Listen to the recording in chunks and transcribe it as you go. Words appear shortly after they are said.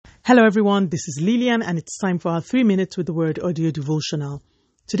Hello everyone, this is Lillian and it's time for our 3 Minutes with the Word audio devotional.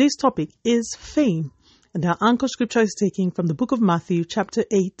 Today's topic is fame, and our anchor scripture is taken from the book of Matthew chapter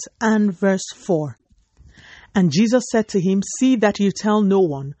 8 and verse 4. And Jesus said to him, "See that you tell no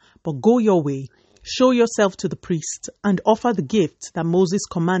one, but go your way, show yourself to the priest, and offer the gift that Moses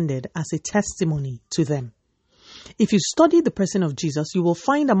commanded as a testimony to them." If you study the person of Jesus, you will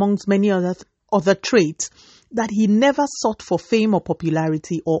find amongst many other traits that he never sought for fame or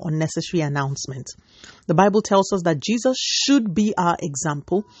popularity or unnecessary announcement. The Bible tells us that Jesus should be our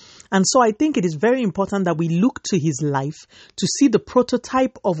example, and so I think it is very important that we look to his life to see the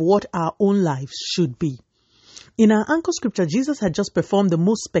prototype of what our own lives should be. In our anchor scripture, Jesus had just performed the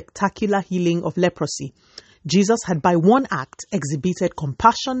most spectacular healing of leprosy. Jesus had by one act exhibited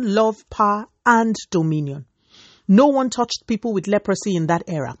compassion, love, power, and dominion. No one touched people with leprosy in that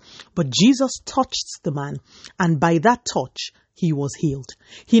era, but Jesus touched the man, and by that touch, he was healed.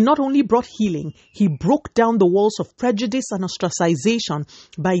 He not only brought healing, he broke down the walls of prejudice and ostracization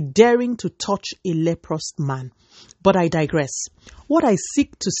by daring to touch a leprous man. But I digress. What I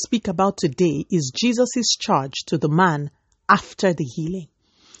seek to speak about today is Jesus' charge to the man after the healing.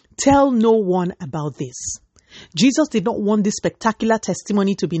 Tell no one about this. Jesus did not want this spectacular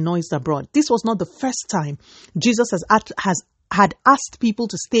testimony to be noised abroad. This was not the first time Jesus had asked people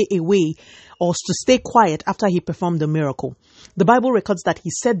to stay away or to stay quiet after he performed the miracle. The Bible records that he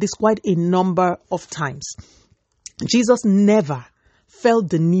said this quite a number of times. Jesus never felt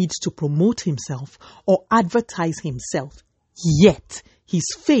the need to promote himself or advertise himself, yet his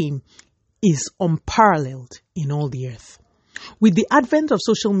fame is unparalleled in all the earth. With the advent of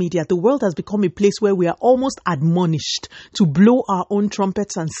social media, the world has become a place where we are almost admonished to blow our own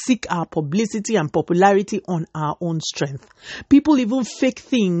trumpets and seek our publicity and popularity on our own strength. People even fake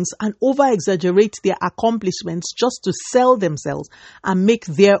things and over-exaggerate their accomplishments just to sell themselves and make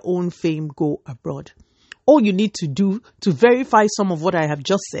their own fame go abroad. All you need to do to verify some of what I have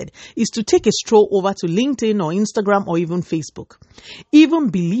just said is to take a stroll over to LinkedIn or Instagram or even Facebook. Even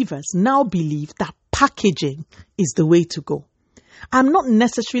believers now believe that packaging is the way to go. I'm not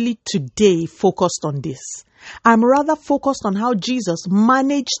necessarily today focused on this. I'm rather focused on how Jesus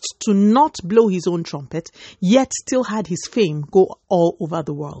managed to not blow his own trumpet, yet still had his fame go all over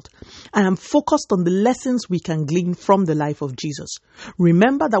the world. I am focused on the lessons we can glean from the life of Jesus.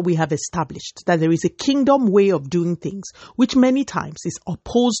 Remember that we have established that there is a kingdom way of doing things, which many times is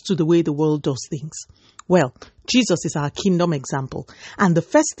opposed to the way the world does things. Well, Jesus is our kingdom example. And the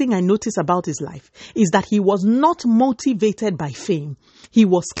first thing I notice about his life is that he was not motivated by fame. He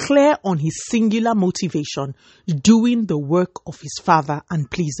was clear on his singular motivation, doing the work of his Father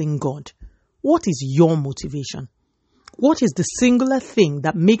and pleasing God. What is your motivation? What is the singular thing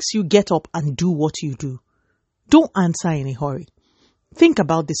that makes you get up and do what you do? Don't answer in a hurry. Think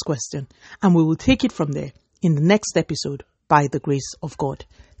about this question, and we will take it from there in the next episode by the grace of God.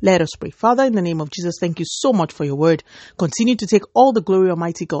 Let us pray. Father, in the name of Jesus, thank you so much for your word. Continue to take all the glory,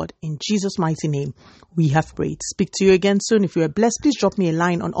 Almighty God. In Jesus' mighty name, we have prayed. Speak to you again soon. If you are blessed, please drop me a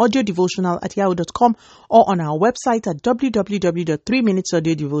line on audiodevotional@yahoo.com or on our website at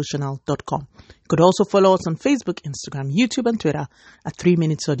www.3minutesaudiodevotional.com. You could also follow us on Facebook, Instagram, YouTube, and Twitter at 3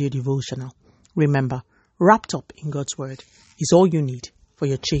 Minutes Audio Devotional. Remember, wrapped up in God's word is all you need for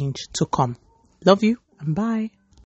your change to come. Love you and bye.